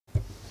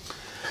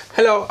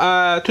Hello,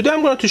 today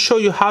I'm going to show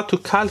you how to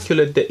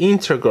calculate the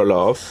integral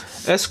of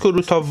square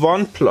root of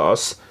 1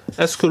 plus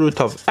square root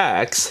of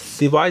x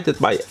divided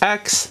by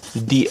x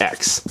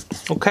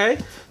dx. Okay,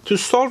 to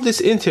solve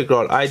this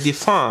integral, I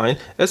define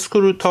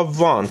square root of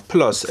 1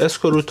 plus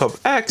square root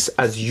of x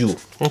as u.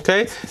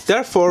 Okay,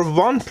 therefore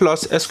 1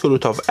 plus square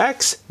root of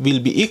x will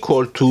be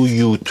equal to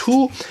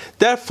u2.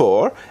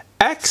 Therefore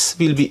x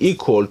will be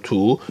equal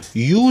to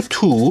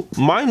u2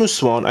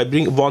 minus 1. I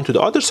bring 1 to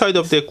the other side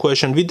of the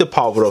equation with the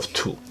power of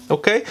 2.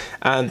 Okay,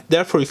 and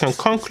therefore you can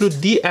conclude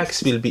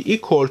dx will be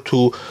equal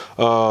to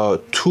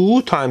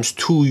 2 times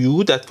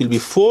 2u, that will be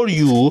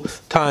 4u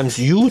times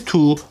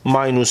u2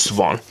 minus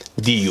 1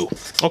 du.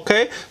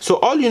 Okay, so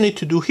all you need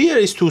to do here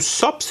is to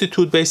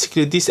substitute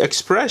basically this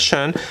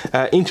expression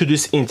into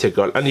this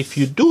integral, and if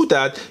you do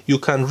that, you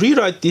can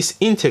rewrite this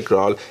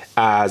integral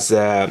as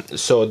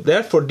so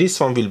therefore this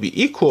one will be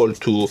equal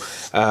to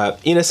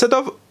instead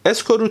of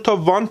square root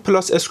of 1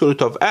 plus square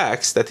root of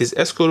x, that is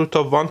square root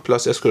of 1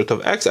 plus square root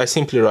of x, I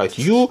simply write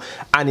u,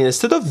 and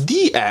instead of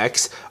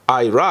dx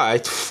I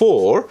write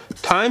 4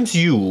 times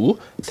u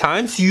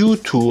times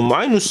u2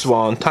 minus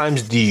 1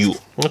 times du.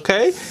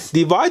 Okay,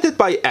 divided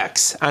by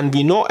x, and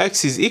we know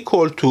x is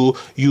equal to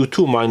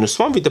u2 minus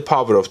 1 with the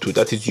power of 2,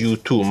 that is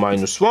u2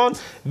 minus 1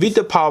 with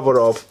the power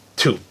of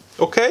 2.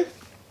 Okay,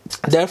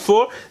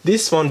 therefore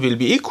this one will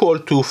be equal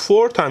to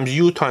 4 times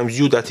u,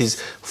 that is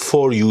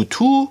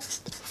 4u2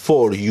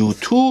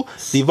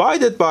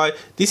 divided by,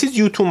 this is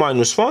u2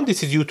 minus 1,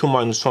 this is u2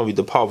 minus 1 with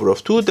the power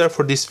of 2,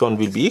 therefore this one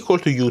will be equal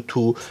to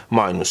u2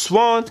 minus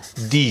 1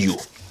 du.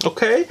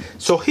 Okay,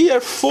 so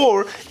here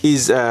 4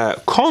 is a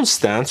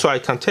constant, so I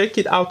can take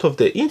it out of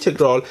the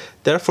integral,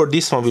 therefore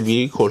this one will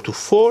be equal to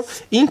 4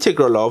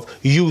 integral of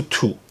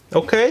u2.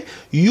 Okay,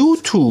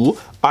 u2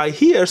 I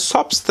here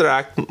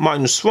subtract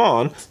minus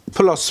 1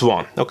 plus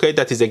 1, okay,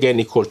 that is again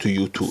equal to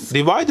u2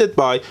 divided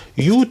by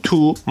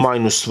u2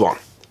 minus 1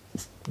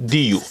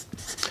 du.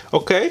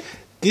 Okay,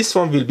 this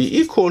one will be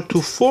equal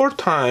to 4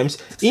 times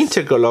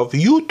integral of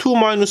u2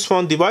 minus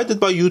 1 divided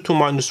by u2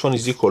 minus 1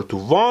 is equal to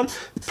 1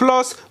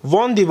 plus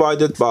 1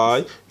 divided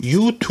by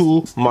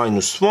u2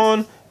 minus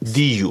 1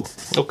 du.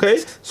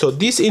 Okay, so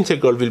this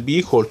integral will be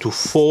equal to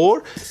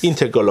 4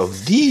 integral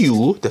of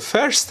du, the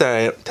first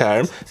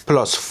term,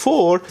 plus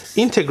 4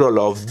 integral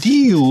of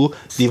du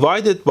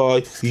divided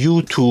by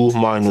u2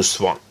 minus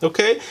 1.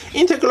 Okay,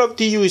 integral of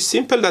du is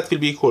simple, that will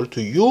be equal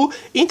to u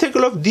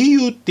integral of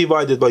du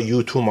divided by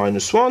u2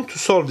 minus 1. To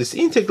solve this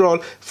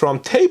integral from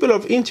table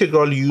of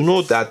integral, you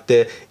know that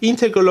the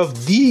integral of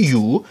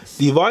du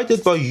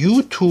divided by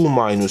u2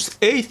 minus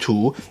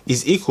a2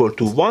 is equal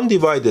to 1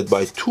 divided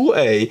by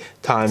 2a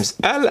times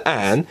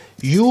ln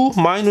u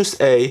minus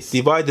a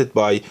divided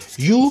by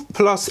u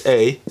plus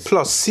a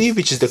plus c,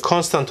 which is the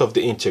constant of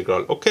the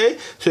integral. Okay,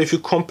 so if you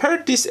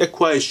compare this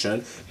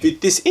equation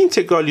with this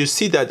integral, you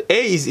see that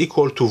a is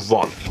equal to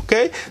 1.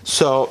 Okay,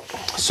 so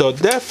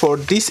therefore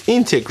this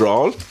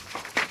integral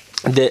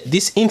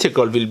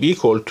will be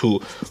equal to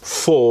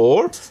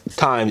 4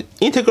 times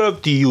integral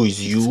of du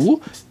is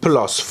u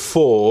plus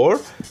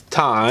 4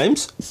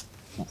 times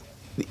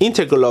the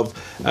integral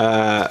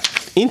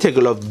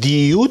of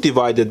du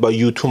divided by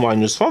u2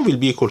 minus 1 will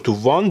be equal to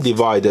 1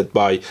 divided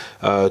by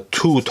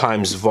 2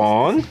 times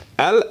 1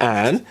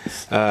 ln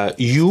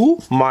u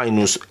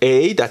minus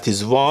a, that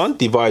is 1,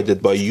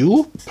 divided by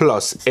u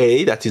plus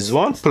a, that is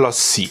 1, plus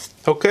c.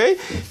 Okay,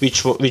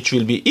 which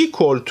will be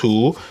equal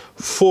to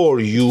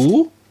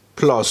 4u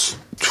plus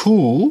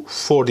 2,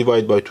 4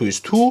 divided by 2 is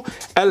 2,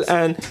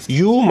 ln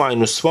u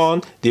minus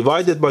 1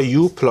 divided by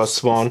u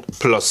plus 1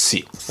 plus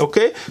c.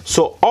 Okay,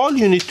 so all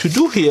you need to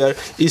do here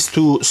is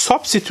to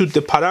substitute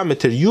the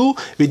parameter u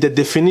with the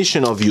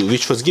definition of u,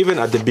 which was given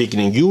at the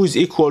beginning. U is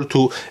equal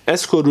to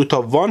square root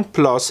of 1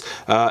 plus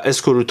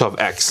square root of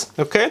x.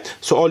 Okay,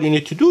 so all you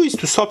need to do is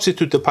to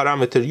substitute the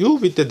parameter u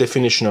with the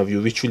definition of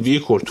u, which will be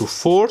equal to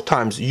 4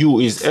 times u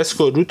is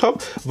square root of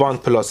 1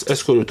 plus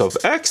square root of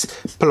x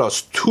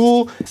plus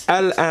 2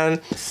 ln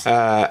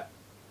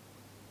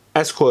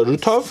square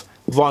root of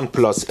 1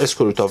 plus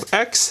square root of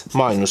x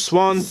minus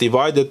 1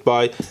 divided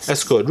by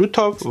square root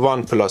of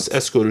 1 plus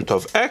square root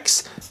of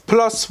x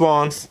plus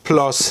 1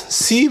 plus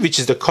c, which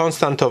is the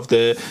constant of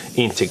the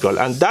integral,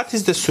 and that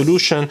is the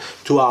solution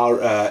to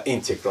our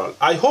integral.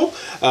 I hope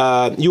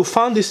you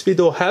found this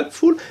video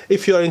helpful.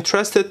 If you are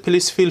interested,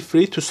 please feel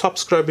free to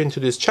subscribe into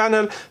this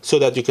channel so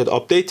that you get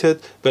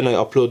updated when I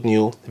upload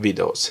new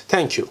videos.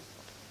 Thank you.